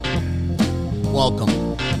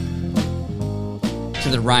welcome to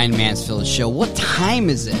the Ryan Mansfield Show. What time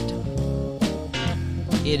is it?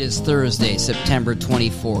 It is Thursday, September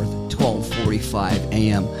 24th, 12:45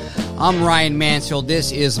 a.m. I'm Ryan Mansfield.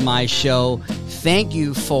 This is my show. Thank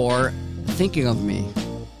you for thinking of me.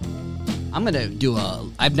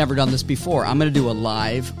 I've never done this before. I'm going to do a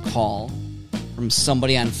live call from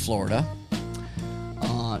somebody on Florida.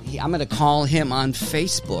 I'm going to call him on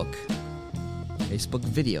Facebook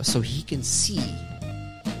video, so he can see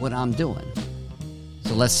what I'm doing.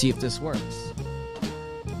 So let's see if this works.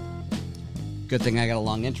 Good thing I got a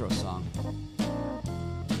long intro song.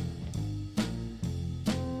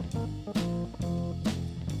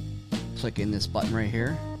 Click in this button right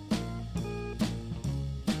here.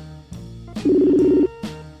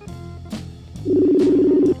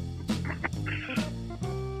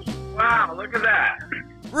 Wow, look at that.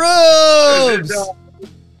 Rubes!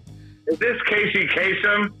 Is this Casey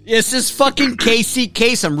Kasem? This is fucking Casey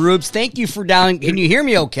Kasem. Rubes, thank you for dialing. Can you hear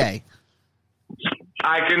me okay?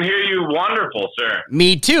 I can hear you wonderful, sir.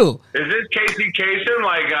 Me too. Is this Casey Kasem?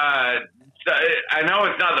 I know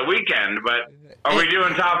it's not the weekend, but are we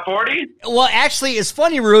doing top 40? Well, actually, it's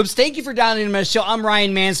funny, Rubes. Thank you for dialing into my show. I'm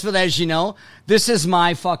Ryan Mansfield, as you know. This is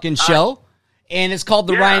my fucking show. And it's called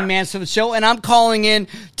the Ryan Mansfield Show. And I'm calling in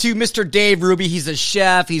to Mr. Dave Ruby. He's a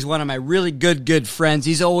chef. He's one of my really good friends.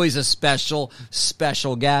 He's always a special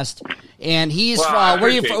guest. And he's where are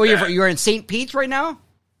you from? You're in St. Pete's right now?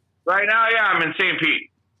 Right now, yeah, I'm in St. Pete.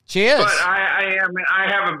 Cheers. But I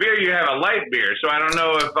have a beer. You have a light beer, so I don't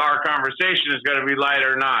know if our conversation is going to be light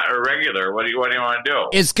or not, or regular. What do you want to do?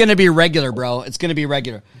 It's going to be regular, bro. It's going to be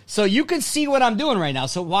regular. So you can see what I'm doing right now.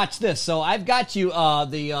 So watch this. So I've got you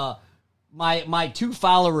my two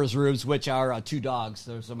followers, Rubes, which are two dogs.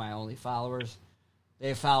 Those are my only followers.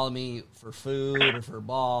 They follow me for food or for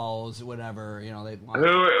balls, whatever. You know, they want.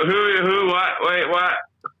 Who? What? Wait,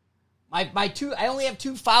 what? My two. I only have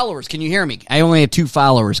two followers. Can you hear me? I only have two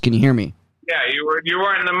followers. Can you hear me? Yeah, you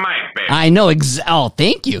weren't in the mic, baby. I know. Oh,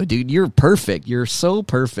 thank you, dude. You're perfect. You're so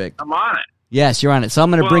perfect. I'm on it. Yes, you're on it. So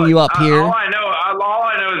I'm going to bring you up here. All I know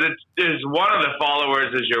is one of the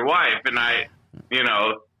followers is your wife, and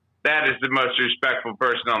that is the most respectful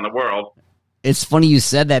person on the world. It's funny you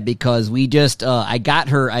said that because we just, I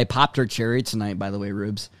popped her cherry tonight, by the way,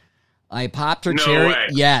 Rubes. I popped her cherry. Way.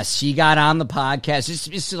 Yes, she got on the podcast.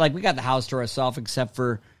 It's like we got the house to ourselves except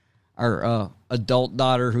for our adult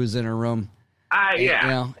daughter who's in her room.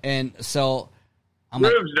 And so I'm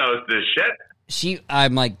Rubes knows this shit.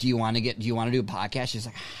 I'm like, do you want to do a podcast? She's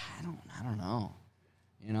like, I don't know.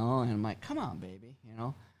 And I'm like, come on, baby,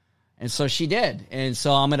 And so she did. And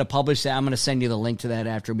so I'm going to publish that. I'm going to send you the link to that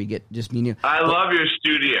after we get just me and you. I love your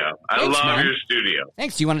studio. Thanks, I love man. your studio.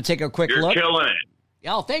 Thanks. Do you want to take a quick look? You're killing it.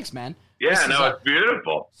 Oh, thanks, man. Yeah, it's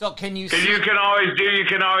beautiful. So can you see? You can always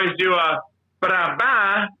do a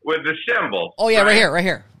ba-da-ba with the symbol. Oh, yeah, right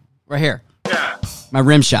here. Yeah. My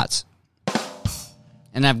rim shots.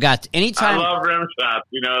 And I've got anytime. I love rim shots.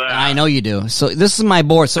 You know that. I know you do. So this is my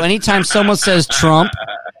board. So anytime someone says Trump,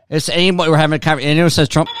 it's anybody, we're having a conversation. Anyone says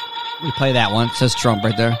Trump, we play that one. It says Trump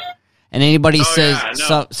right there. And anybody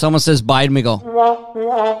someone says Biden, we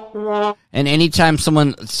go. And anytime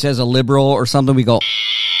someone says a liberal or something, we go.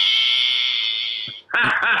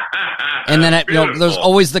 And then there's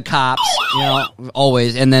always the cops,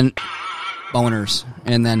 always, and then boners,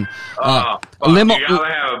 and then limo. You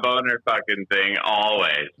gotta have a boner fucking thing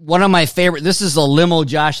always. One of my favorite. This is a Limo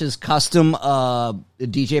Josh's custom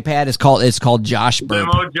DJ pad. It's called Josh Burp.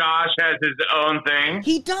 Limo Josh has his own thing.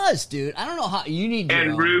 He does, dude. I don't know how you need.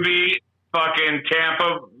 And Ruby, fucking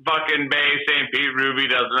Tampa, fucking Bay, St. Pete. Ruby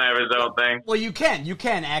doesn't have his own thing. Well, you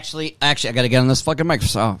can actually. I got to get on this fucking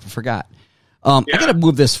microphone. I forgot. I got to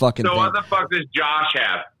move this fucking thing. So what the fuck does Josh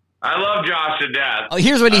have? I love Josh to death. Oh,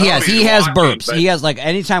 here's what he has. He has burps. He has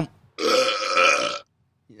anytime.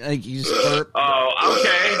 Like you just burp. Oh,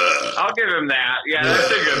 okay. I'll give him that. Yeah, that's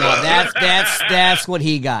a good one. That's what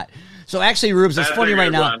he got. So actually, Rubes, it's funny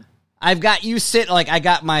right now. I've got you I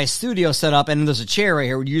got my studio set up, and there's a chair right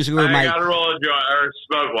here. Usually I got to roll a joint or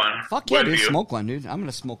smoke one. Fuck yeah, dude. Smoke one, dude. I'm going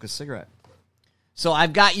to smoke a cigarette. So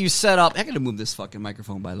I've got you set up. I got to move this fucking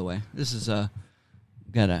microphone, by the way. This is, Who are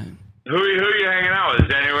you hanging out with?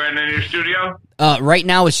 Is anywhere in your studio? Right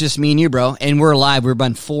now, it's just me and you, bro. And we're live. We're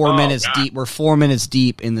about 4 minutes deep. We're 4 minutes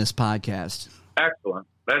deep in this podcast. Excellent.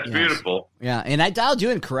 That's beautiful. Yeah, and I dialed you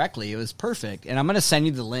in correctly. It was perfect. And I'm going to send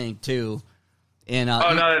you the link, too. And,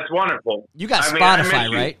 no, that's wonderful. You got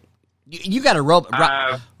Spotify, right? You got a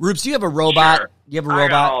robot. Rubes, do you have a robot? Sure. You have a robot? I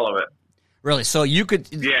got all of it. Really? So you could...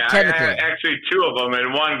 Yeah, technically... I actually 2 of them,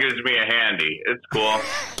 and one gives me a handy. It's cool.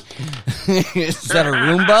 Is that a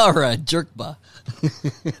Roomba or a jerkba?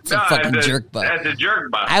 It's a fucking jerkba. That's a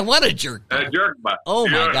jerkba. I want a jerkba. A jerkba. Oh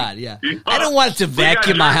my God, yeah. I don't want it to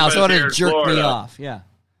vacuum my house. I want it to jerk me off. Yeah.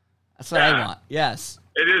 That's what I want. Yes.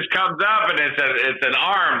 It just comes up and it's an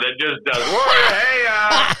arm that just does.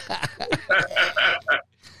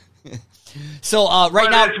 Hey, So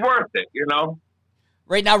right now, it's worth it, you know.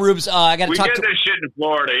 Right now, Rubes, I got to talk. We get this shit in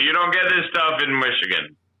Florida. You don't get this stuff in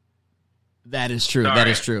Michigan. That is true. Sorry. That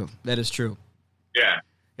is true. That is true. Yeah.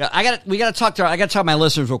 Yeah, we got to talk to my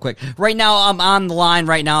listeners real quick. Right now, I'm on the line.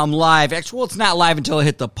 Right now, I'm live. Actually, well, it's not live until I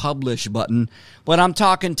hit the publish button. But I'm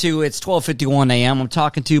talking to. It's 12:51 a.m. I'm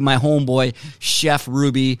talking to my homeboy, Chef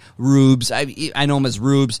Rubes. I know him as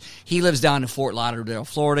Rubes. He lives down in Fort Lauderdale,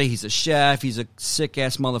 Florida. He's a chef. He's a sick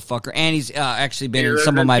ass motherfucker, and he's actually been in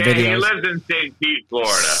some of my videos. He lives in St. Pete,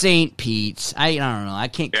 Florida. St. Pete's. I don't know. I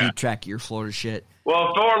can't keep track of your Florida shit.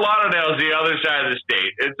 Well, Fort Lauderdale is the other side of the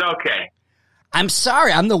state. It's okay. I'm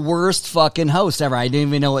sorry. I'm the worst fucking host ever. I didn't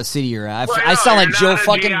even know what city you're at. I sound like Joe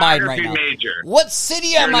fucking Biden right now. Major. What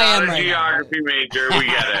city am I in right now? You're not a geography major. We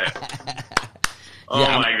get it. Oh,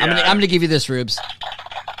 my God. I'm going to give you this, Rubes.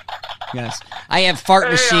 Yes. I have fart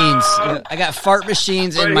machines. I got fart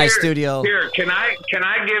machines in my studio. Here, can I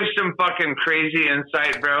give some fucking crazy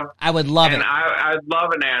insight, bro? I would love it. I'd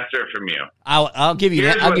love an answer from you. I'll give you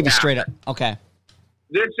that. I'll give you straight up. Okay.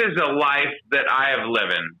 This is a life that I have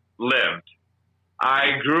lived.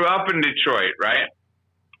 I grew up in Detroit, right?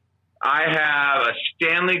 I have a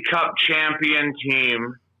Stanley Cup champion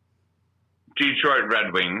team, Detroit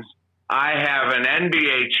Red Wings. I have an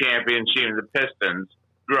NBA champion team, the Pistons,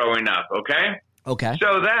 growing up, okay? Okay.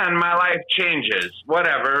 So then my life changes.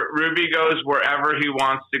 Whatever. Ruby goes wherever he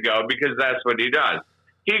wants to go because that's what he does.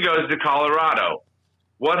 He goes to Colorado.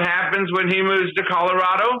 What happens when he moves to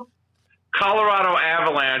Colorado? Colorado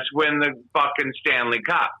Avalanche win the fucking Stanley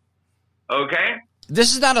Cup. Okay?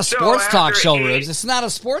 This is not a sports talk show, Rubes. This is not a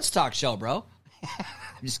sports talk show, bro. I'm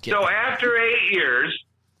just kidding. So after 8 years,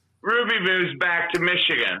 Ruby moves back to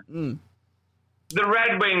Michigan. The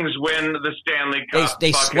Red Wings win the Stanley Cup.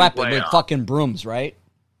 They swept it with fucking brooms, right?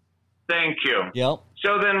 Thank you. Yep.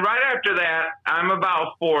 So then right after that, I'm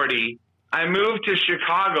about 40. I moved to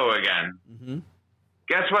Chicago again. Mm-hmm.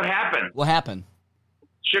 Guess what happened? What happened?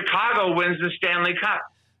 Chicago wins the Stanley Cup.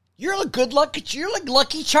 You're like Lucky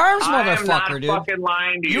Charms, motherfucker, dude. I'm not fucking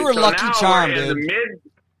lying to you. You were Lucky Charm, dude.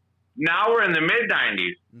 Now we're in the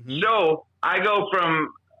mid-90s. Mm-hmm. So I go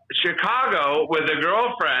from Chicago with a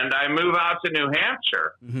girlfriend. I move out to New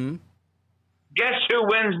Hampshire. Mm-hmm. Guess who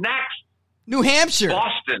wins next? New Hampshire.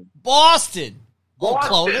 Boston. Oh,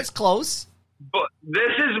 close. It's close. But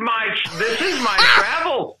this is my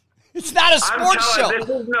travel. It's not a sports show. This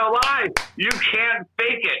is no lie. You can't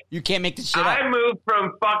fake it. You can't make this shit up. I moved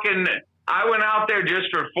from I went out there just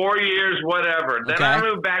for 4 years, whatever. Then I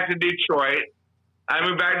moved back to Detroit.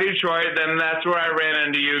 Then that's where I ran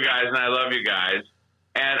into you guys, and I love you guys.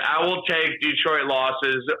 And I will take Detroit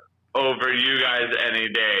losses over you guys any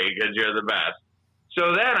day because you're the best.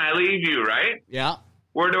 So then I leave you, right? Yeah.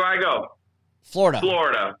 Where do I go?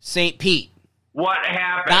 Florida. St. Pete. What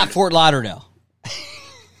happened? Not Fort Lauderdale.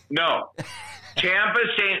 No. Tampa,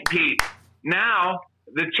 St. Pete. Now,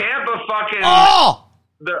 the Tampa fucking... Oh!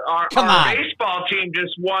 Our baseball team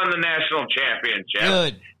just won the national championship.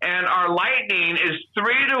 Good. And our Lightning is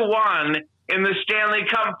 3-1 in the Stanley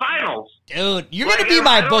Cup Finals. Dude, you're going to be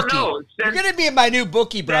my bookie. You're going to be my new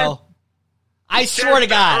bookie, bro. I swear to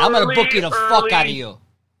God, I'm going to bookie the fuck out of you.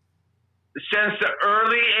 Since the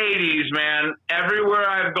early 80s, man, everywhere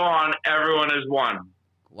I've gone, everyone has won.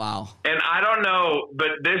 Wow. And I don't know,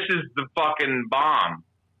 but this is the fucking bomb.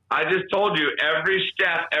 I just told you, every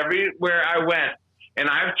step, everywhere I went, and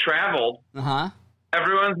I've traveled,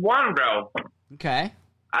 everyone's won, bro. Okay.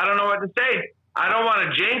 I don't know what to say. I don't want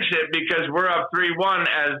to jinx it because we're up 3-1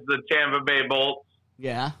 as the Tampa Bay Bolts.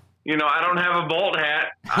 Yeah. You know, I don't have a Bolt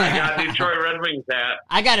hat. I got Detroit Red Wings hat.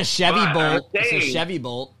 I got a Chevy Bolt. It's a Chevy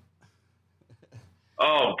Bolt.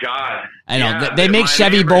 Oh, God. I know. Yeah, they make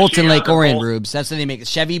Chevy Bolts in Lake Orion, Rubes. That's what they make.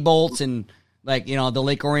 Chevy Bolts and, like, you know, the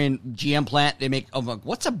Lake Orion GM plant, they make,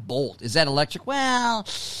 what's a Bolt? Is that electric? Well,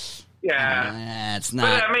 yeah. It's not.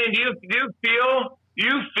 But, I mean, do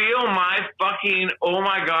you feel my fucking, oh,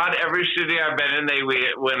 my God, every city I've been in, they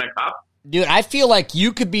win a cup? Dude, I feel like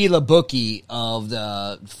you could be the bookie of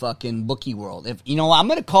the fucking bookie world. If you know, I'm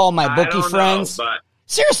going to call my bookie friends.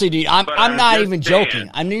 Seriously, dude, I'm not even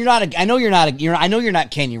joking. I mean, I know you're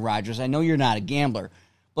not Kenny Rogers. I know you're not a gambler,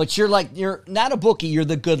 but you're not a bookie. You're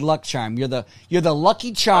the good luck charm. You're the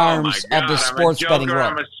Lucky Charms of the sports betting world.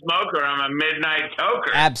 I'm a smoker. I'm a midnight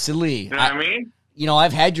toker. Absolutely. You know what I mean? You know,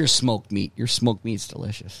 I've had your smoked meat. Your smoked meat's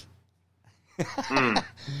delicious.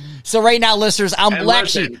 So right now, listeners, I'm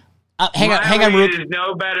actually hang on, Rube. Is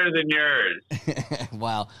no better than yours.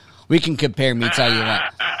 Wow, we can compare meats all you want.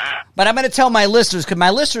 But I'm going to tell my listeners, because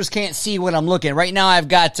my listeners can't see what I'm looking at. Right now, I've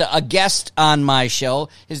got a guest on my show.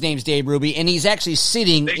 His name's Dave Ruby, and he's actually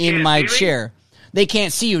sitting in my chair. They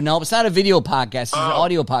can't see you. No, it's not a video podcast. It's an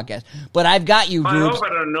audio podcast. But I've got you, Rubes. I hope I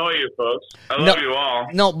don't annoy you, folks. I love you all.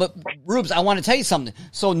 No, but, Rubes, I want to tell you something.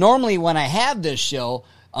 So normally when I have this show,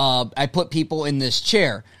 I put people in this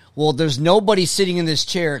chair. Well, there's nobody sitting in this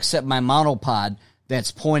chair except my monopod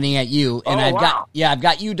that's pointing at you. And I've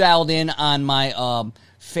got you dialed in on my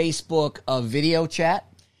Facebook video chat,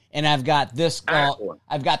 and I've got this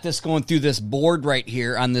going through this board right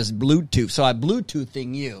here on this Bluetooth. So I'm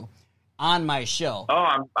Bluetoothing you on my show. Oh,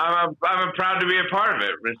 I'm proud to be a part of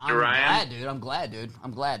it, Mr. Ryan. I'm glad, dude.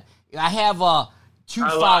 I'm glad. I have two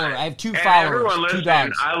followers. I have two followers. Everyone two listen,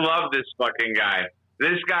 dogs. I love this fucking guy.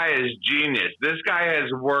 This guy is genius. This guy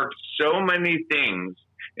has worked so many things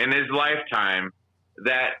in his lifetime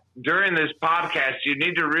that during this podcast, you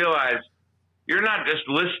need to realize you're not just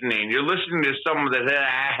listening. You're listening to someone that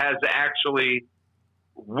has actually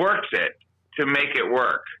worked it to make it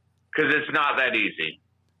work, because it's not that easy.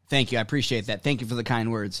 Thank you. I appreciate that. Thank you for the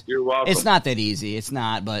kind words. You're welcome. It's not that easy. It's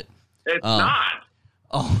not, but... It's not.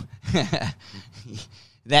 Oh,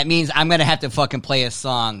 that means I'm going to have to fucking play a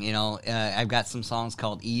song, you know. I've got some songs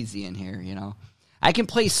called Easy in here, you know. I can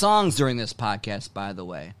play songs during this podcast, by the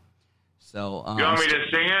way. So, you want me to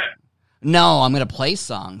sing it? No, I'm going to play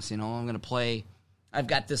songs, you know. I'm going to play... I've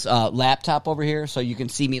got this laptop over here, so you can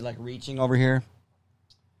see me, like, reaching over here.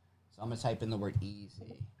 So I'm going to type in the word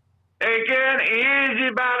easy. Taking easy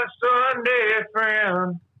about a Sunday,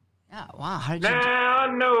 friend. Yeah, wow. How did you now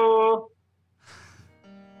I know.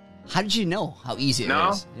 How did you know how easy it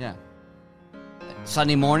is? Yeah.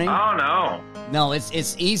 Sunday morning? Oh, no. No,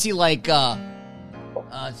 it's easy like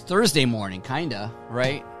Thursday morning, kind of,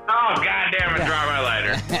 right? Oh, goddamn it, drop my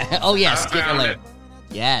lighter. Oh, yes, get your lighter.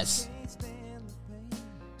 Yes.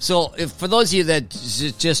 So, for those of you that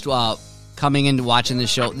just coming into watching this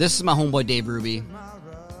show, this is my homeboy Dave Ruby,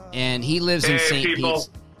 and he lives in St. Pete.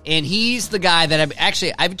 And he's the guy that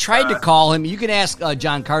I've tried to call him. You can ask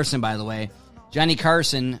John Carson, by the way. Johnny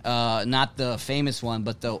Carson, not the famous one,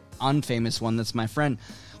 but the unfamous one. That's my friend.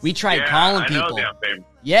 We tried calling people.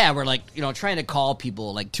 Yeah, we're like, you know, trying to call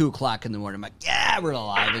people like 2 o'clock in the morning. I'm like, yeah, we're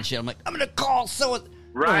alive and shit. I'm like, I'm gonna call someone.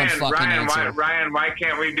 Ryan, why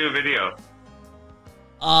can't we do video?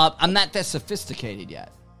 I'm not that sophisticated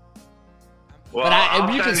yet. Well, but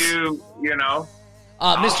I'll send you know.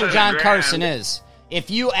 Mr. John Carson is. If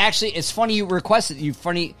you actually, it's funny you requested,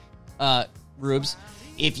 Rubes.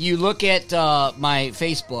 If you look at my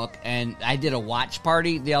Facebook, and I did a watch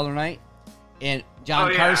party the other night, and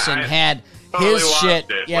John Carson had his shit.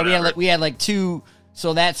 Yeah, we had like 2.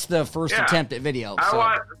 So that's the first attempt at video.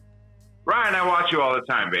 Ryan, I watch you all the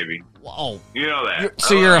time, baby. Whoa, you know that.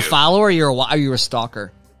 So you're a follower? Are you a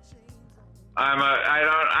stalker?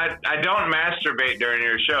 I don't masturbate during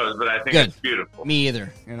your shows, but I think it's beautiful. Me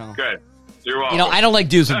either. You know. Good. You're welcome. You know, I don't like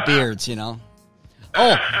dudes with beards. You know.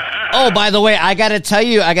 Oh, by the way, I gotta tell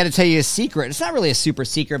you a secret. It's not really a super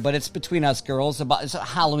secret, but it's between us girls. It's a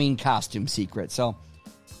Halloween costume secret. So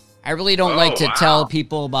I really don't like to tell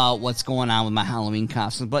people about what's going on with my Halloween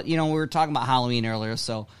costume. But you know, we were talking about Halloween earlier,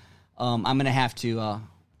 so I'm gonna have to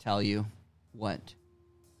tell you what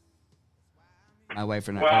my wife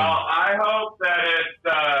and I. Well, I hope that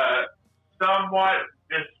it's somewhat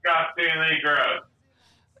disgustingly gross.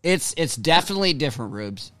 It's definitely different,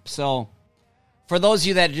 Rubes. So. For those of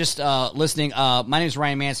you that are just listening, my name is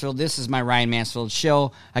Ryan Mansfield. This is my Ryan Mansfield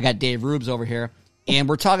show. I got Dave Rubes over here, and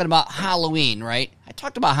we're talking about Halloween, right? I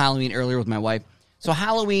talked about Halloween earlier with my wife. So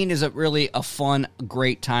Halloween is really a fun,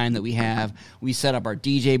 great time that we have. We set up our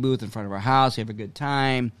DJ booth in front of our house. We have a good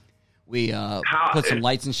time. We put some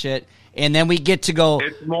lights and shit, and then we get to go.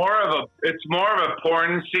 It's more of a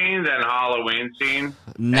porn scene than a Halloween scene.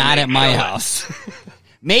 Not at my house.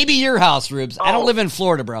 Maybe your house, Rubes. I don't live in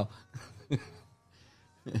Florida, bro.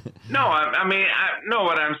 No, I mean,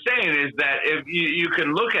 what I'm saying is that if you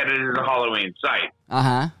can look at it as a Halloween site,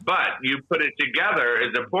 but you put it together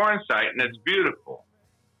as a porn site, and it's beautiful.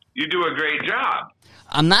 You do a great job.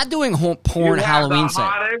 I'm not doing porn Halloween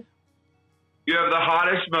site. You have the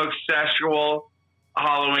hottest, most sexual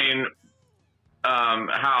Halloween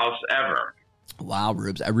house ever. Wow,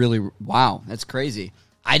 Rubes! Wow, that's crazy.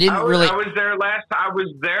 I was there last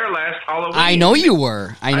Halloween. I know you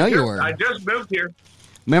were. I just moved here.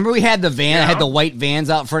 Remember we had the van, had the white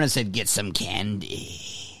vans out front and said, get some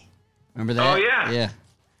candy. Remember that? Oh, yeah. Yeah.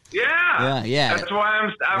 Yeah. That's why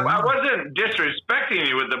I wasn't disrespecting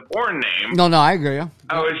you with the porn name. No, I agree. Yeah.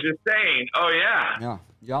 I was just saying, Yeah.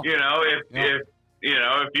 Yep. You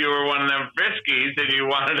know, if you were one of them Friskies and you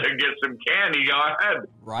wanted to get some candy, go ahead.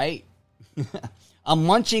 Right. I'm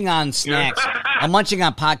munching on snacks. I'm munching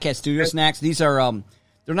on Podcast Studio snacks. These are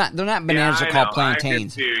they're not bananas. They're called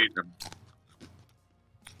plantains.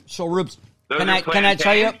 So, Rubes, can I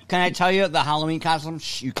tell you the Halloween costume?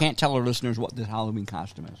 Shh, you can't tell our listeners what the Halloween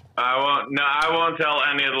costume is. I won't tell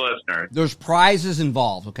any of the listeners. There's prizes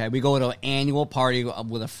involved. Okay, we go to an annual party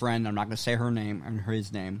with a friend. I'm not going to say her name and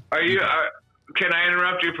his name. Are you? Can I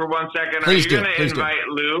interrupt you for 1 second? Please Are you going to invite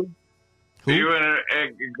Lou? Who? Are you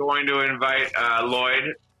going to invite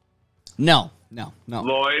Lloyd? No.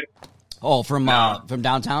 Lloyd? Oh, from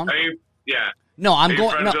downtown? Are you? Yeah. No, I'm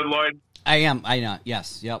going. Friends with Lloyd? I am. I know.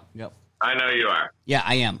 Yes. Yep. I know you are. Yeah,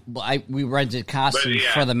 I am. We rented costumes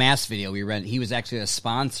for the mask video. He was actually a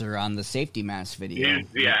sponsor on the safety mask video. He's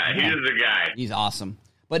the guy. He's awesome.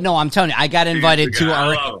 But no, I'm telling you, I got invited to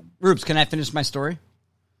our... Rubes, can I finish my story?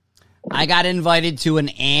 I got invited to an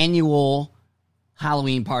annual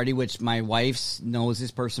Halloween party, which my wife knows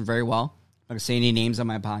this person very well. I'm not going to say any names on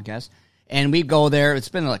my podcast. And we go there. It's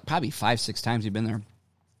been like probably 5-6 times we've been there.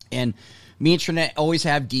 And me and Trinette always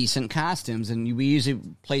have decent costumes, and we usually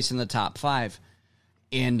place in the top 5.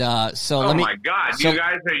 And so oh my God, you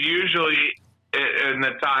guys are usually in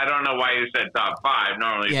the top. I don't know why you said top 5.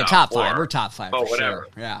 Normally, top 5. We're top 5. But for whatever.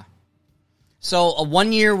 Sure. Yeah. So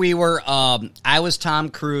one year we were. I was Tom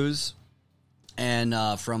Cruise,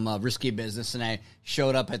 and from Risky Business, and I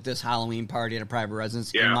showed up at this Halloween party at a private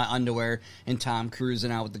residence in my underwear, and Tom Cruise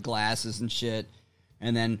and out with the glasses and shit.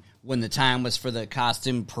 And then when the time was for the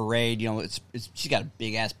costume parade, she got a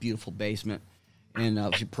big ass beautiful basement,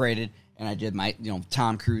 and she paraded, and I did my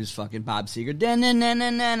Tom Cruise fucking Bob Seger.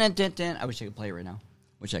 I wish I could play it right now.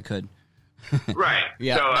 Wish I could. Right.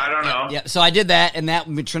 Yeah. So I don't know. Yeah. So I did that, and that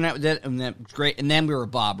did, and that was great. And then we were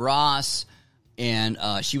Bob Ross, and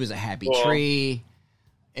she was a Happy Tree,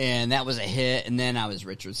 and that was a hit. And then I was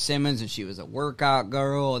Richard Simmons, and she was a workout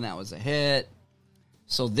girl, and that was a hit.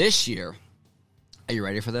 So this year. Are you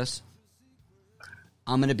ready for this?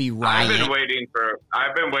 I'm gonna be Ryan. I've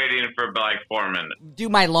been waiting for like 4 minutes. Dude,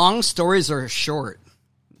 my long stories are short.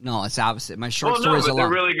 No, it's opposite. My short stories are long. They're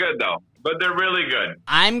really good though. But they're really good.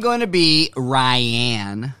 I'm going to be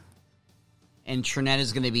Ryan, and Trinette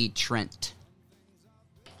is going to be Trent.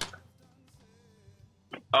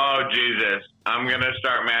 Oh Jesus! I'm going to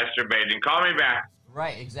start masturbating. Call me back.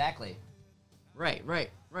 Right. Exactly. Right.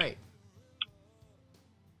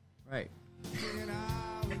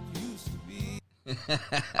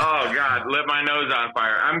 Oh God, lit my nose on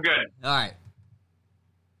fire. I'm good. All right.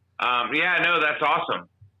 Yeah, no, that's awesome.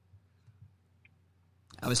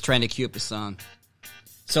 I was trying to cue up a song.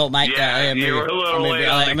 So Mike, you were a little late.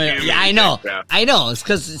 I know. It's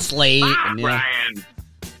because it's late. Ryan,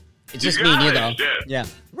 it's just me and you though. Shit. Yeah,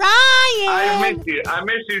 Ryan. I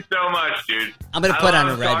miss you so much, dude. I'm gonna put on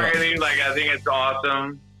a red dress. I think it's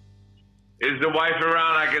awesome. Is the wife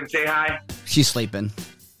around? I can say hi. She's sleeping.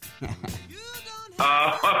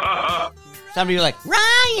 Oh. Some of you are like,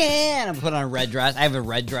 Ryan! I'm putting on a red dress. I have a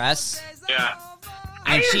red dress. Yeah.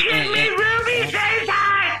 And Ruby says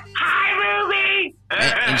hi! Hi, Ruby!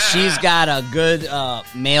 And she's got a good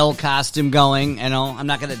male costume going. I'm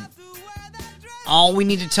not going to... All we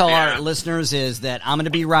need to tell our listeners is that I'm going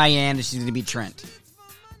to be Ryan and she's going to be Trent.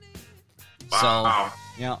 Wow.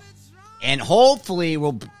 So, and hopefully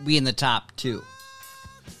we'll be in the top 2.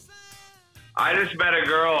 I just met a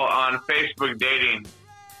girl on Facebook dating,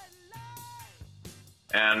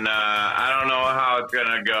 and I don't know how it's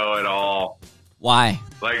going to go at all. Why?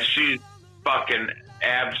 Like, she's fucking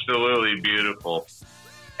absolutely beautiful.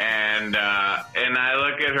 And I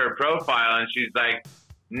look at her profile, and she's like,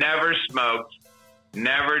 never smoked,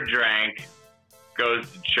 never drank,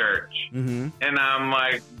 goes to church. Mm-hmm. And I'm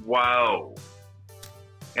like, whoa.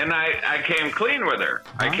 And I came clean with her.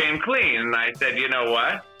 Huh? I came clean, and I said, you know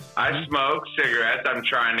what? I smoke cigarettes. I'm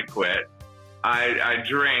trying to quit. I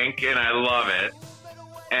drink, and I love it.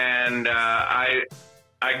 And I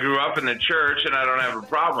grew up in the church, and I don't have a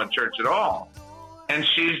problem with church at all. And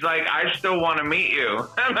she's like, I still want to meet you.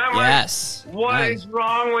 And I'm like, what is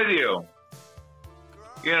wrong with you?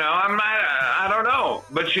 I'm not, I don't know.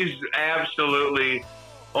 But she's absolutely,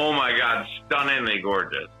 oh my God, stunningly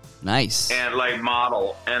gorgeous. Nice. And like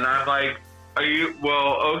model. And I'm like, are you,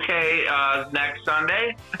 okay, next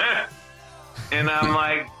Sunday? And I'm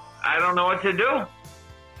like, I don't know what to do.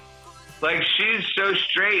 Like, she's so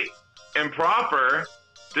straight and proper.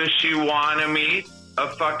 Does she want to meet a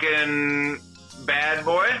fucking bad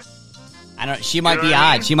boy? I don't. She might be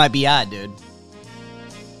odd. She might be odd, dude.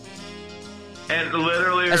 And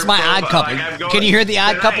literally, that's my odd couple. Like, can you hear the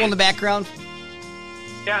odd couple in the background?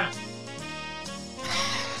 Yeah.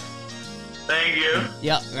 Thank you.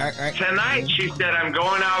 Yeah. Right. Tonight, she said, I'm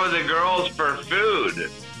going out with the girls for food.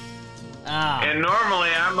 Ah. And normally,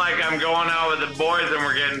 I'm going out with the boys and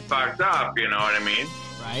we're getting fucked up. You know what I mean?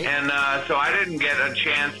 Right. And so I didn't get a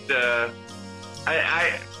chance to.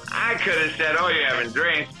 I could have said, "Oh, you're having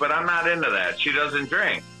drinks," but I'm not into that. She doesn't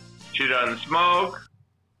drink. She doesn't smoke.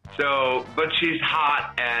 So, but she's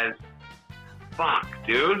hot as fuck,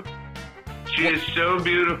 dude. She is so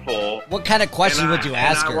beautiful. What kind of question would you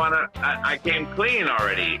ask her? I came clean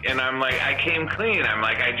already, and I'm like, I came clean. I'm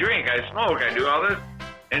like, I drink, I smoke, I do all this,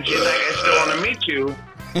 and she's like, I still want to meet you.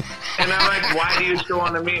 And I'm like, why do you still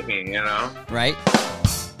want to meet me? You know? Right.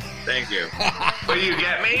 Thank you. But you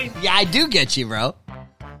get me? Yeah, I do get you, bro.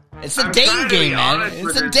 It's a dating game, man.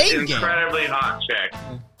 It's a dating game. Incredibly hot chick.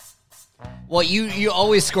 Well, you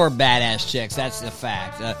always score badass chicks. That's the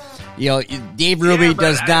fact. Dave Ruby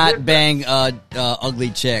does not bang ugly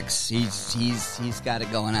chicks. He's got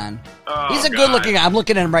it going on. Oh, he's a good looking guy. I'm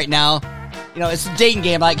looking at him right now. It's a dating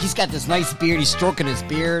game. Like, he's got this nice beard. He's stroking his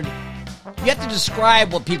beard. You have to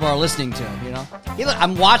describe what people are listening to.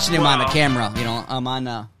 I'm watching him on the camera. I'm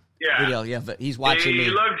on video. Yeah, but he's watching me. He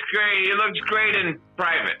looks great. He looks great in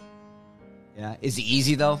private. Yeah, is he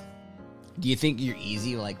easy though? Do you think you're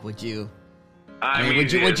easy? Like, would you?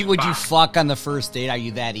 Would you fuck on the first date? Are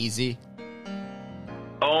you that easy?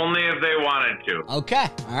 Only if they wanted to. Okay,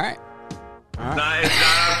 all right. It's not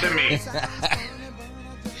up to me.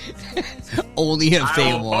 Only if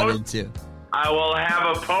they wanted to. I will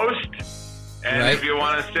have a post, and if you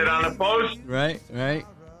want to sit on the post, right.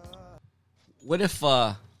 What if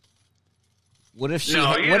she?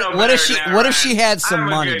 No, what if she had some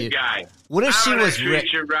money, dude? Guy. What if she was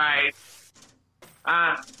rich? Right.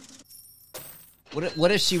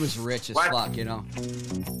 What if she was rich as fuck?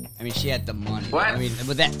 She had the money. What?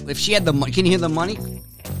 If she had the money, can you hear the money? Can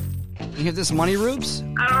you hear this money, Rubes?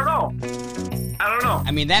 I don't know.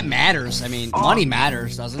 That matters. Money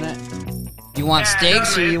matters, doesn't it? You want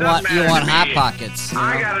steaks or you want hot pockets?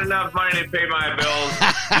 I got enough money to pay my bills.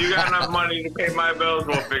 You got enough money to pay my bills.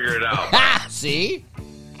 We'll figure it out. See,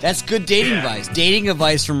 that's good dating advice. Dating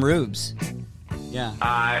advice from Rubes. Yeah.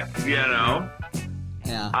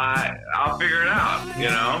 Yeah. I'll figure it out.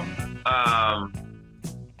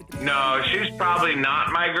 No, she's probably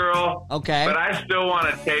not my girl. Okay. But I still want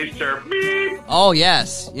to taste her. Beep. Oh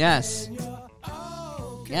yes.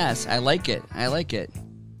 I like it.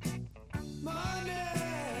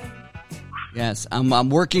 Yes, I'm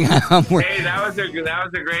working. Hey, that was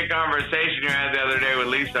a great conversation you had the other day with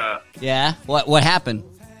Lisa. Yeah. What happened?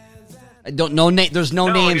 There's no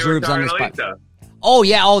names, Rubes, on this podcast. Oh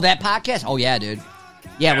yeah. Oh, that podcast. Oh yeah, dude.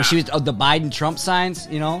 Yeah, when she was the Biden Trump signs,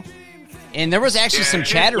 and there was actually some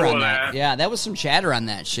chatter on that. Yeah, that was some chatter on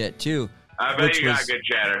that shit too. I bet you got good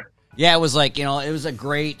chatter. Yeah, it was like it was a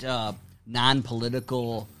great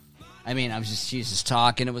non-political. She was just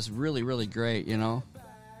talking. It was really, really great.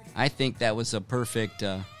 I think that was a perfect.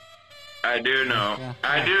 I do know. Yeah.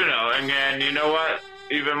 I do know. And you know what?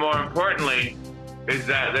 Even more importantly, is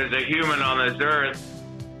that there's a human on this earth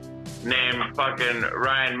named fucking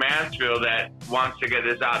Ryan Mansfield that wants to get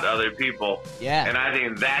this out to other people. Yeah. And I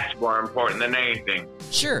think that's more important than anything.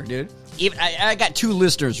 Sure, dude. Even I got 2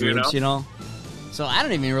 listeners, Rubes, so I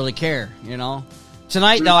don't even really care,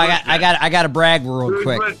 Tonight, though, I got to brag real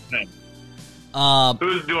quick. Listening? Do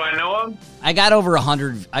I know him? I got over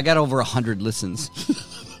 100. I got over 100 listens.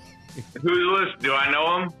 Who's listening? Do I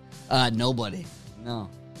know him? Nobody. No.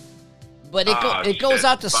 But it goes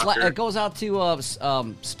out to Spotify,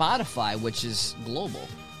 which is global.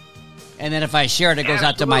 And then if I share it, it goes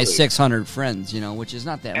out to my 600 friends, which is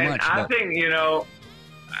not that much. I think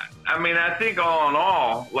I think all in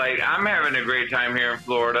all, like, I'm having a great time here in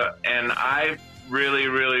Florida, and I really,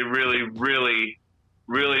 really, really, really,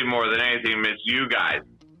 really more than anything miss you guys.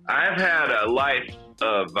 I've had a life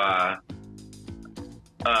of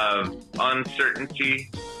uncertainty,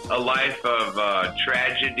 a life of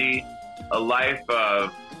tragedy, a life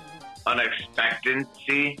of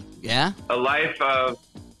unexpectancy. Yeah. A life of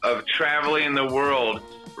traveling the world,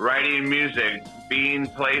 writing music, being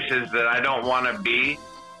places that I don't want to be,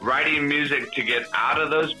 writing music to get out of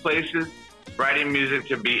those places, writing music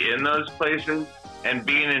to be in those places, and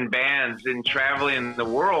being in bands and traveling the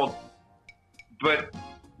world. But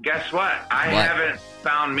guess what? I haven't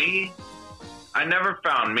found me. I never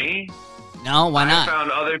found me. No, why not? I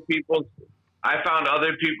found other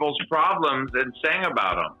people's problems and sang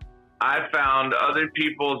about them. I found other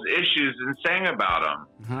people's issues and sang about them.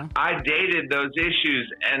 Uh-huh. I dated those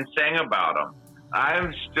issues and sang about them.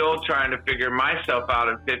 I'm still trying to figure myself out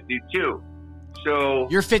at 52. So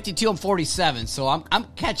you're 52, I'm 47, so I'm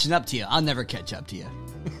catching up to you. I'll never catch up to you.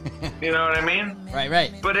 You know what I mean?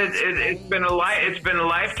 Right. But it's been a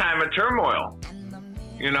lifetime of turmoil.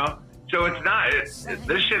 You know, so it's not.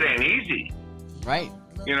 This shit ain't easy. Right.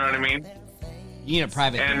 You know what I mean? You need a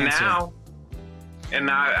private And answer. now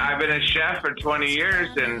I've been a chef for 20 years,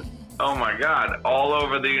 and oh my God, all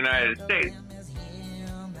over the United States.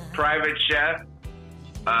 Private chef,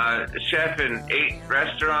 chef in 8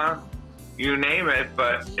 restaurants, you name it,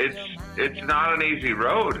 but it's not an easy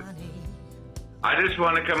road. I just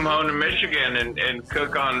want to come home to Michigan and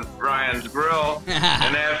cook on Ryan's grill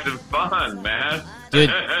and have some fun, man.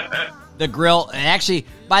 Dude, the grill, and actually,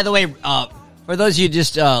 by the way, for those of you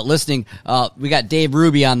just listening, we got Dave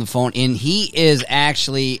Ruby on the phone, and he is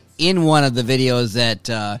actually in one of the videos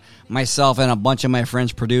that myself and a bunch of my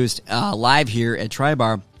friends produced live here at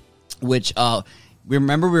Tri-Bar, which we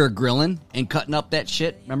were grilling and cutting up that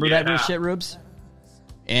shit. Remember that shit, Rubes?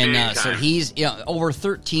 And so he's over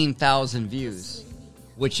 13,000 views,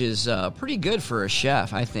 which is pretty good for a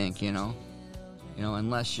chef, I think,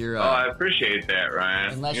 unless you're... I appreciate that,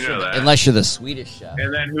 Ryan. Unless you're the Swedish chef.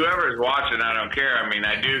 And then whoever's watching, I don't care. I mean,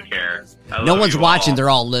 I do care. No one's watching. They're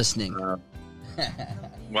all listening.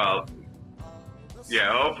 Well,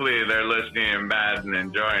 yeah, hopefully they're listening in bed and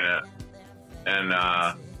enjoying it. And,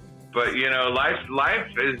 but, life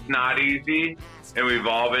is not easy, and we've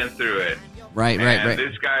all been through it. Right.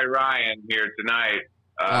 This guy, Ryan, here tonight,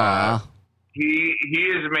 he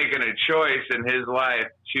is making a choice in his life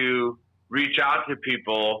to reach out to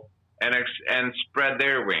people and spread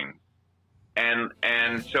their wings, and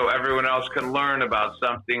so everyone else can learn about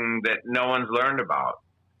something that no one's learned about,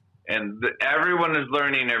 and everyone is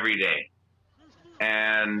learning every day.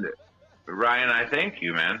 And Ryan, I thank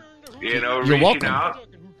you, man. You're reaching welcome. out,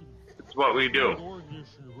 it's what we do,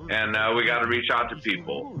 and we got to reach out to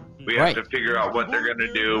people. We have to figure out what they're going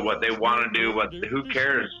to do, what they want to do, who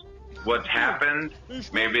cares what's happened.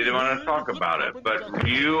 Maybe they want to talk about it. But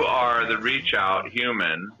you are the reach out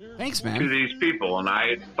human. Thanks, man. To these people, and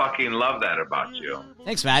I fucking love that about you.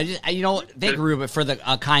 Thanks, man. Thank you, Ruben, for the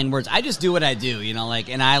kind words. I just do what I do, and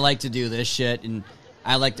I like to do this shit, and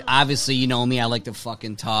I like to, obviously, you know me, I like to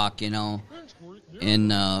fucking talk, and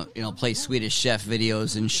play Swedish Chef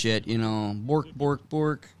videos and shit, bork.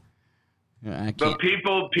 But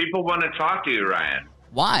people want to talk to you, Ryan.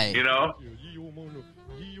 Why?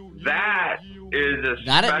 That is a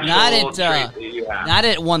not special trait that you have. Not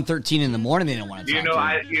at 1:13 in the morning. They don't want to talk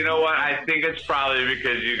to you. You know what? I think it's probably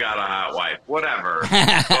because you got a hot wife. Whatever.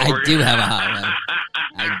 I do have a hot wife.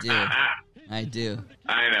 I do.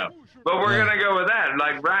 I know. But we're going to go with that.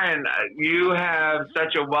 Like, Ryan, you have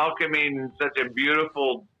such a welcoming, such a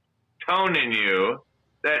beautiful tone in you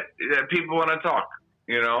that people want to talk,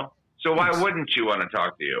 So why wouldn't you want to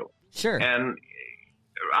talk to you? Sure. And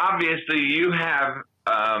obviously you have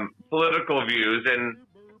political views, and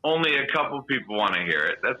only a couple people want to hear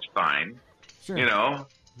it. That's fine. Sure.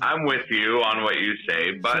 I'm with you on what you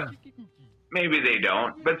say, but maybe they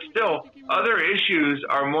don't. But still, other issues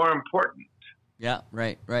are more important. Yeah,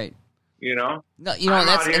 right. No,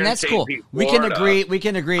 that's cool. We can agree. Rubes,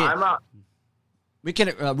 we can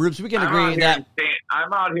agree that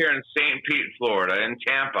I'm out here in St. Pete, Florida, in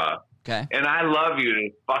Tampa. Okay. And I love you to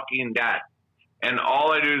fucking death. And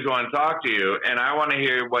all I do is want to talk to you, and I want to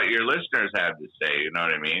hear what your listeners have to say, you know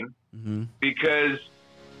what I mean? Mm-hmm. Because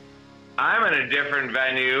I'm in a different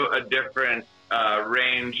venue, a different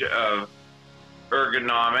range of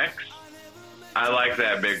ergonomics. I like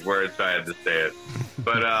that big word, so I had to say it.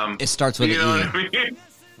 But it starts with you know what I mean?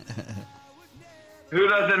 Who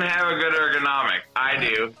doesn't have a good ergonomic? I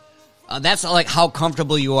do. That's like how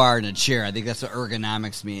comfortable you are in a chair. I think that's what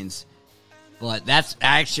ergonomics means. But that's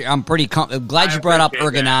actually, I'm pretty glad you brought up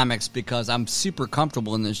ergonomics because I'm super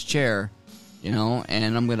comfortable in this chair,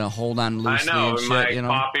 and I'm going to hold on loosely and shit, my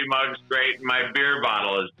coffee mug's great, and my beer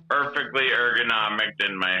bottle is perfectly ergonomic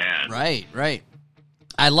in my hand. Right.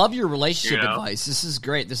 I love your relationship advice. This is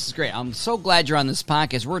great. I'm so glad you're on this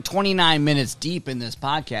podcast. We're 29 minutes deep in this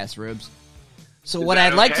podcast, Rubes. So what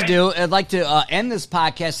I'd like to do, I'd like to end this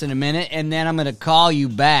podcast in a minute, and then I'm going to call you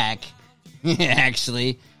back,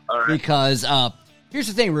 actually. Right. Because here's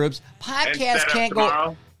the thing, Rubes. Podcasts can't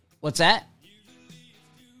go. What's that?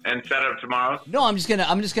 And set up tomorrow? No, I'm just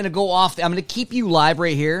gonna go off. I'm gonna keep you live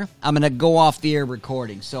right here. I'm gonna go off the air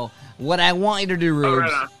recording. So what I want you to do,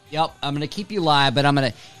 Rubes. Yep, I'm gonna keep you live, but I'm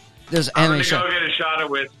gonna. I'm gonna go get a shot of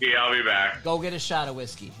whiskey. I'll be back. Go get a shot of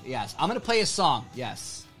whiskey. Yes, I'm gonna play a song.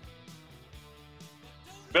 Yes.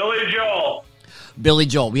 Billy Joel. Billy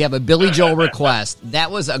Joel. We have a Billy Joel request.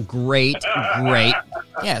 That was a great.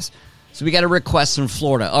 Yes. So we got a request from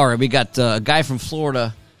Florida. All right, we got a guy from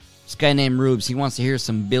Florida. This guy named Rubes. He wants to hear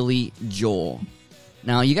some Billy Joel.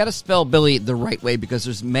 Now, you got to spell Billy the right way because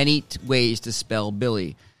there's many ways to spell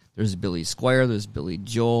Billy. There's Billy Squire. There's Billy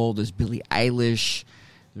Joel. There's Billie Eilish.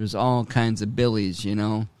 There's all kinds of Billies, you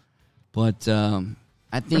know. But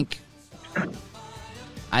I think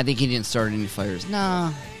he didn't start any fires.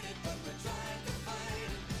 No.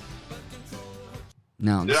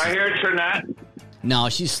 Did I hear Trinette? No,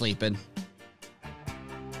 she's sleeping.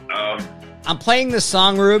 Oh. I'm playing this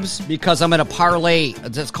song, Rubes, because I'm going to parlay.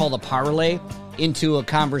 That's called a parlay into a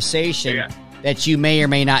conversation that you may or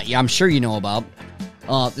may not. I'm sure you know about.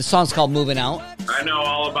 The song's called "Moving Out." I know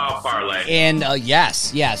all about parlay. And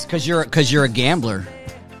yes, because you're a gambler.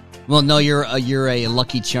 Well, no, you're a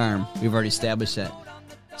Lucky Charm. We've already established that.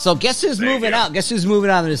 So guess who's moving out? Guess who's moving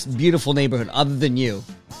out of this beautiful neighborhood other than you?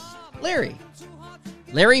 Larry.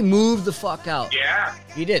 Larry moved the fuck out. Yeah.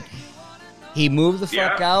 He did. He moved the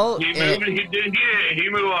fuck out. He moved. He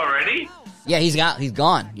moved already. Yeah, he's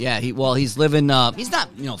gone. Yeah, he's living. He's not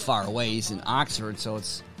far away. He's in Oxford, so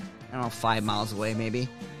it's 5 miles away maybe.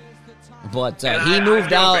 But he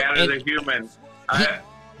moved out. Bad as a human.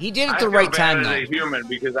 He did it the right time though. I feel bad as a human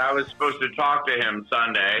because I was supposed to talk to him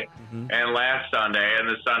Sunday and last Sunday and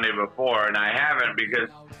the Sunday before, and I haven't because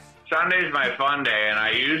Sunday's my fun day, and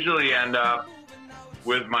I usually end up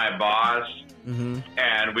with my boss,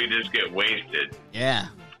 and we just get wasted. Yeah.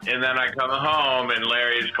 And then I come home, and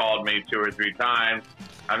Larry's called me 2 or 3 times.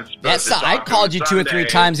 I'm supposed to talk I called you Sunday. 2 or 3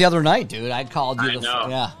 times the other night, dude. I called you. I know.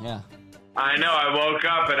 Yeah. I know. I woke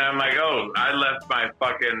up, and I'm like, oh, I left my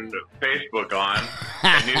fucking Facebook on,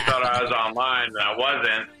 and you thought I was online, and I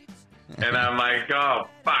wasn't. And I'm like, oh,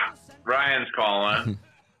 fuck, Ryan's calling.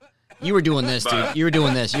 You were doing this, dude. You were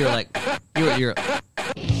doing this. You were like, you're.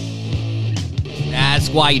 That's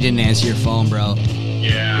why you didn't answer your phone, bro.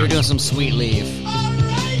 Yeah. You were doing some sweet leave. All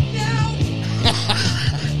right now.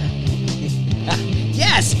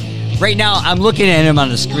 Yes. Right now, I'm looking at him on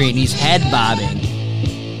the screen. He's head bobbing.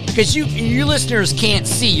 Because you listeners can't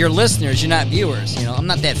see. You're listeners. You're not viewers. I'm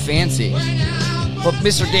not that fancy. But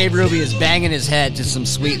Mr. Dave Ruby is banging his head to some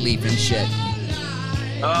sweet leaf and shit.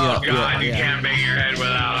 Oh, God, you can't bang your head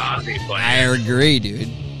without Ozzy playing. I agree, dude.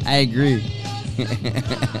 I agree.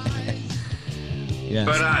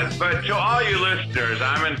 Yes. But to all you listeners,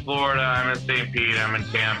 I'm in Florida, I'm in St. Pete, I'm in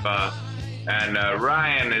Tampa, and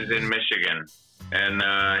Ryan is in Michigan, and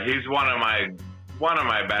he's one of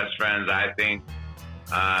my best friends. I think.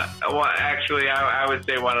 Well, actually, I would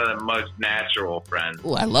say one of the most natural friends.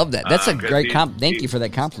 Oh, I love that. That's a great Thank you for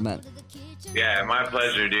that compliment. Yeah, my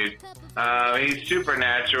pleasure, dude. He's super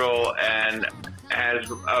natural and has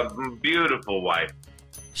a beautiful wife.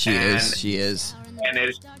 She is. And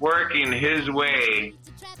is working his way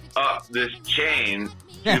up this chain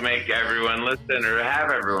to make everyone listen or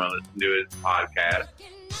have everyone listen to his podcast.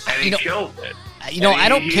 And he kills it. I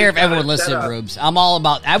don't care if everyone listens, Rubes. I'm all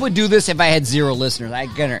about. I would do this if I had 0 listeners. I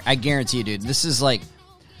guarantee you, dude. This is like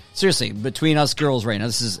seriously between us girls right now.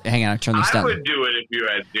 This is. Hang on, I turn this down. I would do it if you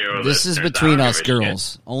had 0 This listeners. is between us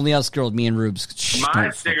girls. Only us girls. Me and Rubes.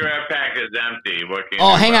 My cigarette pack is empty.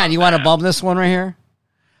 Hang on. You want to bump this one right here?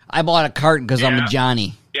 I bought a carton because I'm a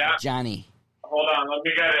Johnny. Yeah. Johnny. Hold on. Let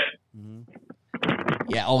me get it.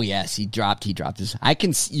 Yeah. Oh, yes. He dropped his.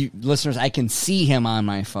 Listeners, I can see him on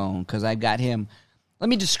my phone because I've got him. Let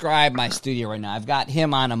me describe my studio right now. I've got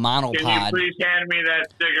him on a monopod. Can you please hand me that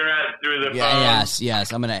cigarette through the phone?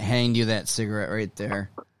 Yes. I'm going to hand you that cigarette right there.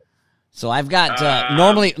 So I've got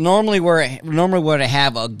normally where I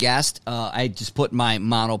have a guest, I just put my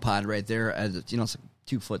monopod right there as it's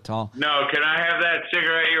 2 foot tall. No, can I have that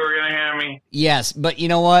cigarette you were going to hand me? Yes, but you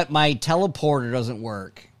know what? My teleporter doesn't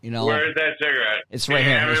work. Where's that cigarette? It's right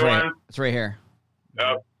here. It's right here.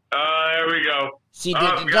 Oh, there we go. See,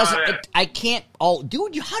 it doesn't. I can't. Oh,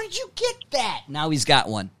 dude, how did you get that? Now he's got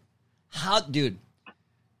one. How, dude?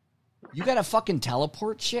 You got a fucking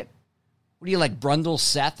teleport shit? What are you like, Brundle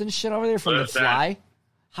Seth and shit over there from The Fly?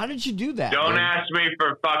 How did you do that? Don't ask me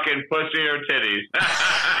for fucking pussy or titties.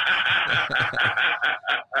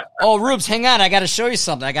 Oh, Rubes, hang on. I got to show you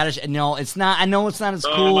something. No, it's not. I know it's not as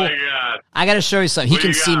cool. Oh, my God. I got to show you something. He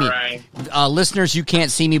can see me. Ryan? Listeners, you can't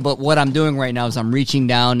see me, but what I'm doing right now is I'm reaching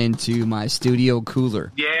down into my studio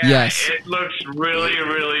cooler. Yeah, yes. It looks really,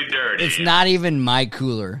 really dirty. It's not even my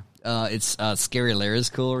cooler. It's Scary Larry's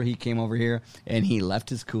cooler. He came over here, and he left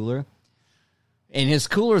his cooler. And his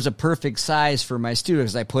cooler is a perfect size for my studio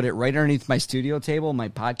because I put it right underneath my studio table, my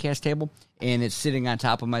podcast table, and it's sitting on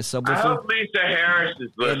top of my subwoofer. I hope Lisa Harris is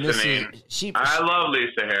listening. I love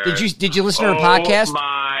Lisa Harris. Did you listen to her podcast? Oh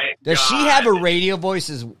my Does God. she have a radio voice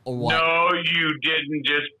as what? No, you didn't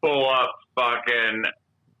just pull up fucking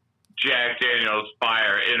Jack Daniels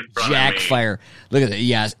Fire in front Jack of me. Fire. Look at that.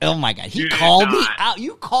 Yes. Oh my God. He You did called me not. out.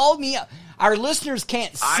 You called me out. Our listeners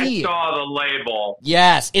can't see I saw the label.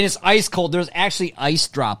 Yes, and it's ice cold. There's actually ice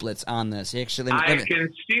droplets on this. Actually, I can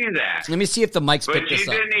see that. let me see if the mics But pick you this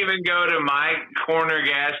up. didn't even go to my corner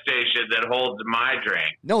gas station that holds my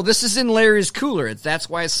drink. No, this is in Larry's cooler. That's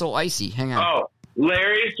why it's so icy. Hang on. Oh,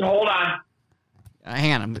 Larry's, hold on.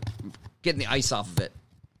 Hang on. I'm getting the ice off of it.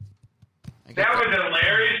 That was in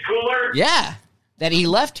Larry's cooler? Yeah, that he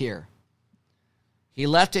left here. He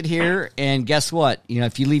left it here, and guess what? You know,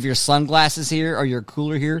 if you leave your sunglasses here or your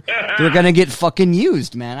cooler here, they're gonna get fucking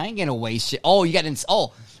used, man. I ain't gonna waste shit. Oh, you got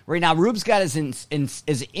right now. Rube's got his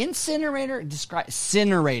incinerator. Describe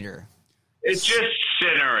incinerator. It's just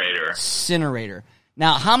incinerator. Incinerator.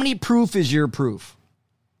 Now, how many proof is your proof?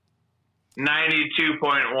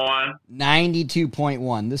 92.1.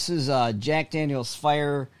 92.1. This is Jack Daniels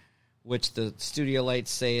Fire, which the studio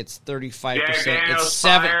lights say it's 35%. Jack Daniels It's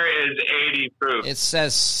Fire is 80 proof. It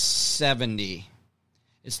says 70.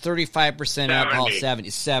 It's 35% alcohol.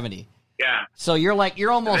 70. Yeah. So you're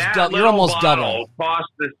almost That double. You're little almost double. bottle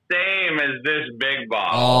costs the same as this big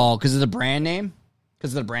bottle. Oh, because of the brand name?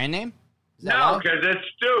 Because of the brand name? Is that No, why? because it's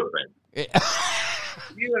stupid.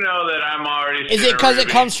 You know that I'm already. Is it because it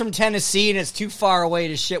comes from Tennessee and it's too far away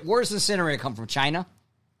to ship? Where's the incinerator come from? China.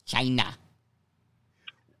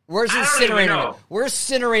 Where's the I don't even incinerator? know. Where's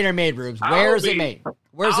incinerator made, Rubes? Where's it made?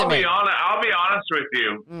 Where's it made? I'll be honest with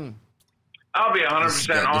you. I'll be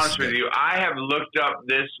 100% honest with you. I have looked up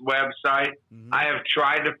this website. I have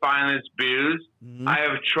tried to find this booze. I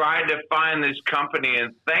have tried to find this company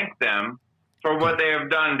and thank them for what they have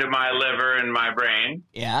done to my liver and my brain.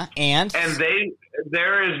 Yeah, and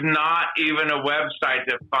there is not even a website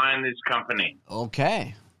to find this company.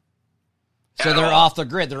 Okay. So At they're all. off the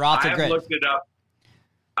grid. They're off the I have grid. looked it up.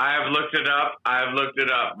 I have looked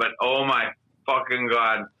it up. But oh my fucking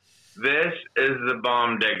God, this is the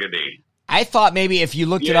bomb diggity. I thought maybe if you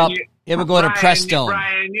looked it up, it would go to Prestone.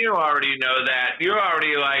 Brian, you already know that. You're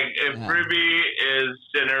already like, if Ruby is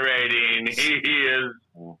incinerating, he is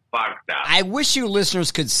fucked up. I wish you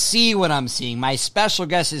listeners could see what I'm seeing. My special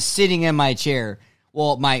guest is sitting in my chair.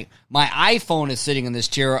 Well, my iPhone is sitting in this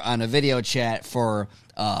chair on a video chat for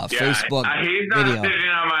Facebook he's not video. sitting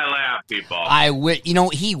on my lap, people.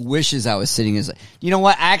 He wishes I was sitting his. You know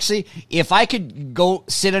what? Actually, if I could go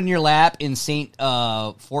sit on your lap in St.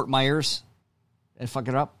 Fort Myers and fuck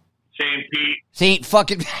it up, St. Pete, St.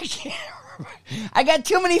 fucking. I got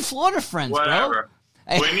too many Florida friends, whatever.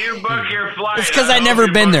 bro. When you book your flight, It's because I've never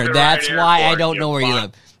been there. That's why I don't know where you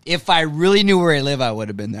live. If I really knew where I live, I would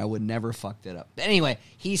have been there. I would never fucked it up. Anyway,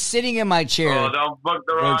 he's sitting in my chair. Oh, don't book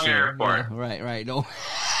the wrong airport. Yeah, right. Don't.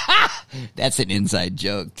 That's an inside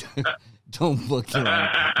joke. Don't book the wrong.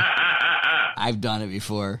 I've done it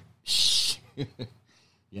before. Shh.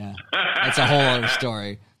 Yeah, that's a whole other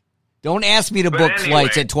story. Don't ask me to book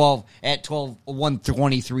flights at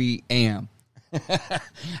 1:23 a.m.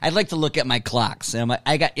 I'd like to look at my clocks.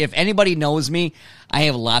 If anybody knows me, I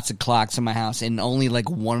have lots of clocks in my house, and only like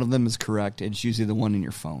one of them is correct. It's usually the one in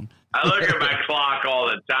your phone. I look at my clock all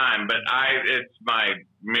the time, but it's my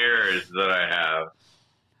mirrors that I have.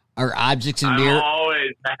 Are objects in mirror? I'm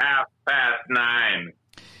always 9:30.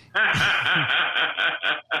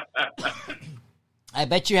 I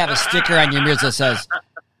bet you have a sticker on your mirrors that says,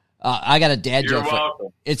 I got a dad You're joke. welcome.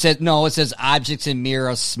 It says objects in mirror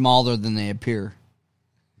are smaller than they appear.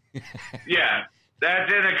 Yeah,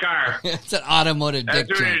 that's in the car. It's an automotive That's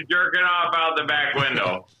dick when joke. you're jerking off out the back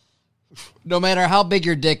window. No matter how big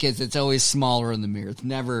your dick is, it's always smaller in the mirror. It's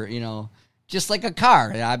never, just like a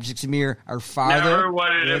car. The objects in the mirror are farther. Never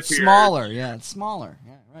what it It's appears. smaller. Yeah, it's smaller.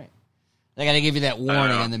 Yeah, right. They got to give you that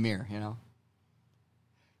warning in the mirror,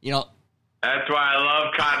 That's why I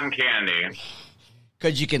love cotton candy.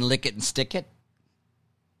 Because you can lick it and stick it.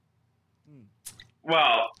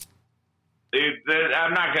 Well,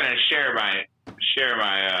 I'm not going to share my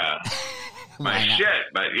Why not? shit,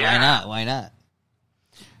 but yeah. Why not?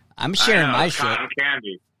 I'm sharing my shit. Cotton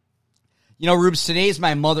candy. Rubes, today's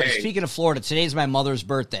my mother. Hey. Speaking of Florida, today's my mother's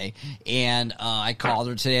birthday, and I called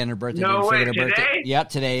her today on her birthday. No Didn't way, forget her birthday. today? Yep,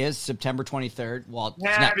 today is September 23rd. Well, it's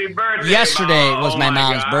Happy not. birthday, Yesterday Mom. was my Oh, my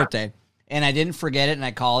mom's God. birthday, and I didn't forget it, and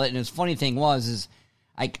I called it. And the funny thing is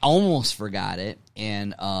I almost forgot it,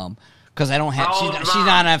 and because I don't have. How She's old's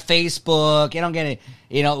not Mom? on Facebook. I don't get it.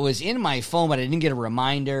 You know, it was in my phone, but I didn't get a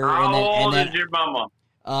reminder. How old then, is your mama?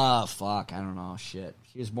 fuck, I don't know. Shit,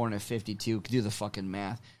 she was born at 52. Do the fucking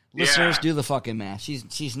math. Listeners, do the fucking math.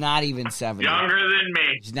 She's not even 70. Younger than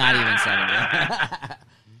me. She's not even 70.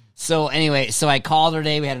 So anyway, so I called her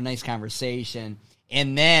today. We had a nice conversation,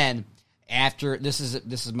 and then after this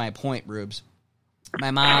is my point, Rubes.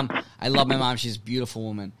 My mom, I love my mom. She's a beautiful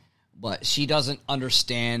woman, but she doesn't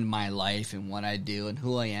understand my life and what I do and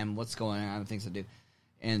who I am, what's going on, and things I do.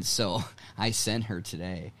 And so I sent her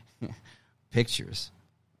today pictures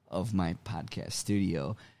of my podcast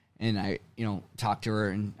studio, and I, talked to her,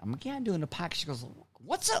 and I'm like, yeah, I'm doing a podcast. She goes,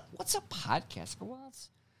 what's a podcast? I go, well,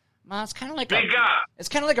 it's kind of like it's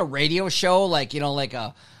kind of like a radio show, like like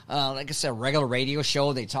I said, a regular radio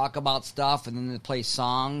show. They talk about stuff, and then they play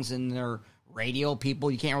songs, and they're radio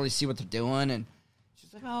people. You can't really see what they're doing. And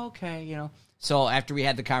she's like, oh, okay, So after we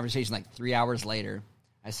had the conversation, like 3 hours later,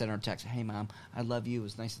 I sent her a text, hey, Mom, I love you. It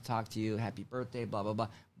was nice to talk to you. Happy birthday, blah, blah, blah.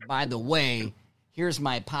 By the way, here's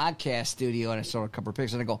my podcast studio. And I saw a couple of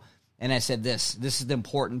pictures, and I said this is the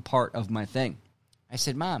important part of my thing. I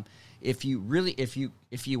said, Mom, if you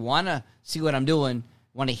want to see what I'm doing,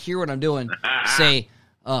 want to hear what I'm doing, say,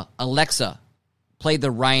 Alexa, play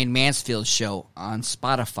the Ryan Mansfield Show on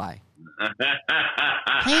Spotify.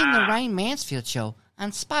 Playing the Ryan Mansfield Show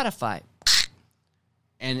on Spotify.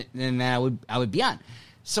 And then I would be on.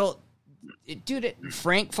 So,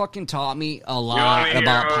 Frank fucking taught me a lot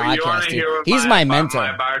about podcasting. He's my mentor.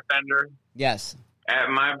 My bartender? Yes.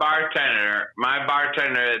 My bartender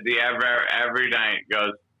at the every night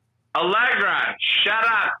goes, Allegra, shut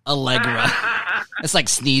up. Allegra. It's like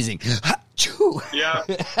sneezing. Yep.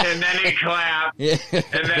 And then he clapped.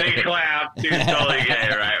 And then he clapped. He was totally gay,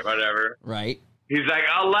 right? Whatever. Right. He's like,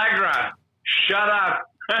 Allegra, shut up.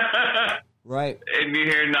 Right. And you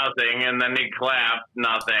hear nothing. And then he clapped,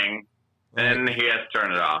 nothing. Right. And he has to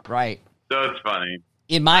turn it off. Right. So it's funny.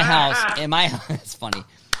 In my house, it's funny.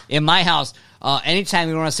 In my house, anytime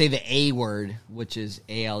we want to say the A word, which is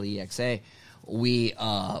Alexa, we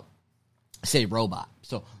say robot.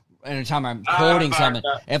 So anytime I'm quoting something,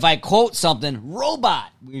 if I quote something, robot,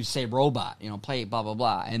 we say robot, play blah, blah,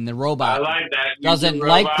 blah. And the robot doesn't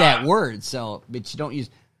like that word. So, but you don't use,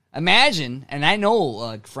 imagine, and I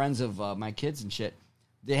know friends of my kids and shit,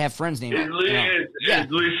 they have friends named, is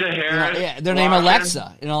Lisa Harris? their name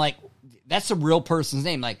Alexa. That's a real person's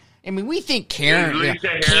name. We think Karen.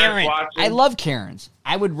 Karen. I love Karens.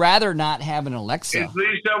 I would rather not have an Alexa. Is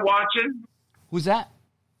Lisa watching? Who's that?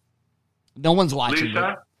 No one's watching.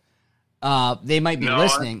 Lisa? They might be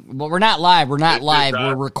listening, but we're not live. We're not live. Lisa.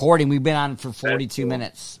 We're recording. We've been on for 42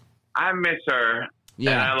 minutes. I miss her.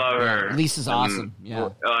 Yeah, and I love her. Lisa's awesome. Yeah.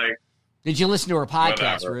 Did you listen to her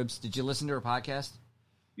podcast, Rubes? Did you listen to her podcast?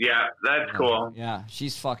 Yeah, that's cool. Yeah,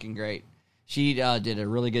 she's fucking great. She did a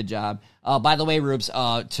really good job. By the way, Rubes,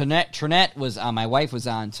 Trinette was on. My wife was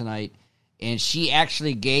on tonight, and she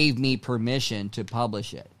actually gave me permission to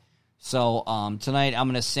publish it. So tonight I'm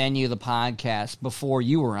going to send you the podcast before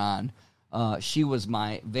you were on. She was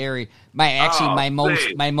my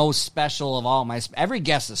most special of all. Every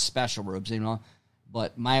guest is special, Rubes,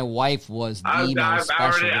 But my wife was the most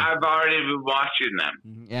special. I've already been watching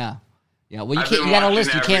them. Yeah. Well, you got to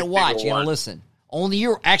listen. You can't watch. You got to listen. Only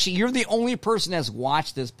you're the only person that's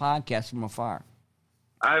watched this podcast from afar.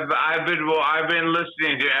 I've been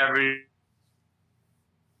listening to every.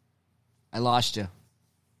 I lost you.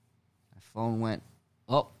 My phone went.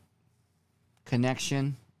 Oh,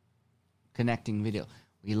 connecting video.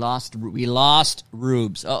 We lost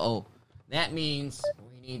Rubes. That means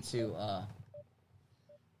we need to.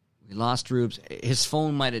 We lost Rubes. His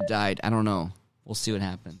phone might have died. I don't know. We'll see what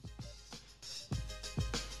happens.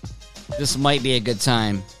 This might be a good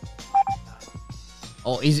time.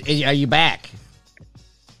 Oh, are you back?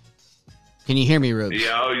 Can you hear me, Rubes?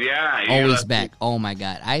 Oh, yeah. Oh, he's back. Oh, my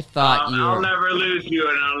God. I thought you were... I'll never lose you,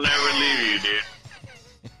 and I'll never leave you,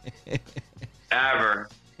 dude. Ever.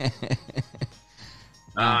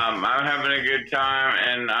 I'm having a good time,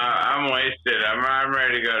 and I'm wasted. I'm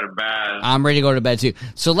ready to go to bed. I'm ready to go to bed, too.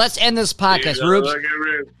 So let's end this podcast, Rubes. Look at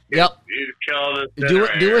Rubes. Yep. You kill this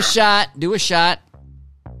do a shot. Do a shot.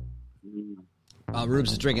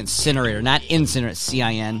 Rubes is drinking Incinerator, not Incinerator,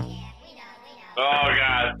 C-I-N. Oh,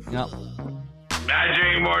 God. Yep. I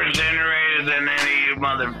drink more Incinerator than any of you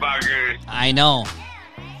motherfuckers. I know.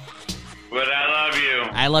 But I love you.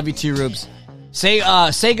 I love you too, Rubes. Say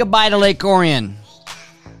goodbye to Lake Orion.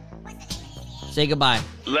 Say goodbye.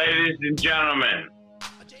 Ladies and gentlemen,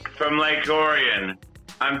 from Lake Orion,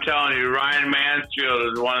 I'm telling you, Ryan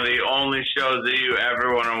Mansfield is one of the only shows that you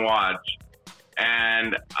ever want to watch.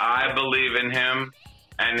 And I believe in him,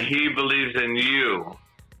 and he believes in you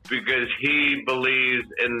because he believes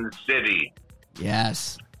in the city.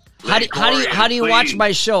 Yes. How do you watch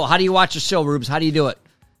my show? How do you watch the show, Rubes? How do you do it?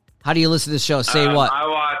 How do you listen to the show? Say what? I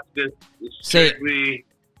watch this strictly.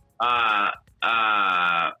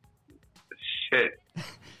 Shit.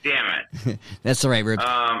 Damn it. That's all right, Rubes.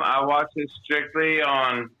 I watch it strictly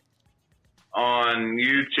on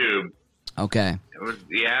YouTube. Okay. Was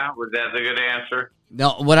that the good answer?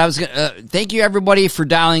 No, what I was going to... thank you, everybody, for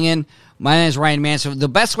dialing in. My name is Ryan Mansfield. The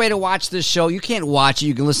best way to watch this show, you can't watch it,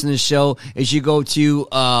 you can listen to the show, is you go to,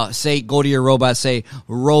 go to your robot, say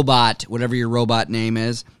robot, whatever your robot name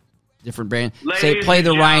is, different brand. Say play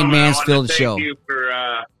the Ryan Mansfield show. Ladies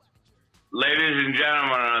and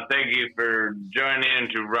gentlemen, I want to thank you for joining in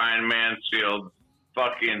to Ryan Mansfield's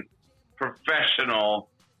fucking professional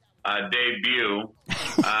debut.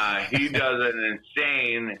 He does an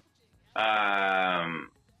insane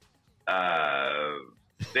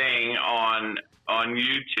thing on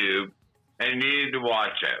YouTube, and you need to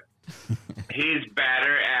watch it. He's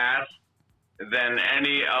badder ass than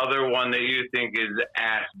any other one that you think is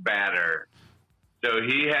ass batter. So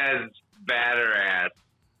he has batter ass,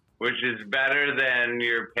 which is better than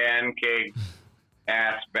your pancake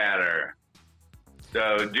ass batter.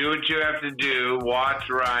 So do what you have to do. Watch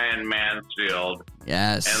Ryan Mansfield.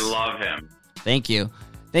 Yes. And love him. Thank you.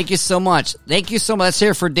 Thank you so much. Thank you so much. Let's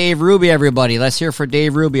hear for Dave Ruby, everybody. Let's hear for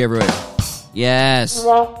Dave Ruby, everybody. Yes.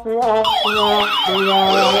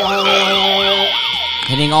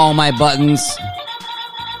 Hitting all my buttons.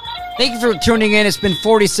 Thank you for tuning in. It's been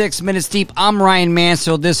 46 minutes deep. I'm Ryan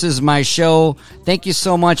Mansfield. This is my show. Thank you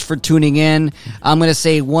so much for tuning in. I'm going to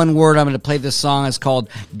say one word. I'm going to play this song. It's called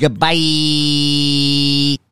Goodbye.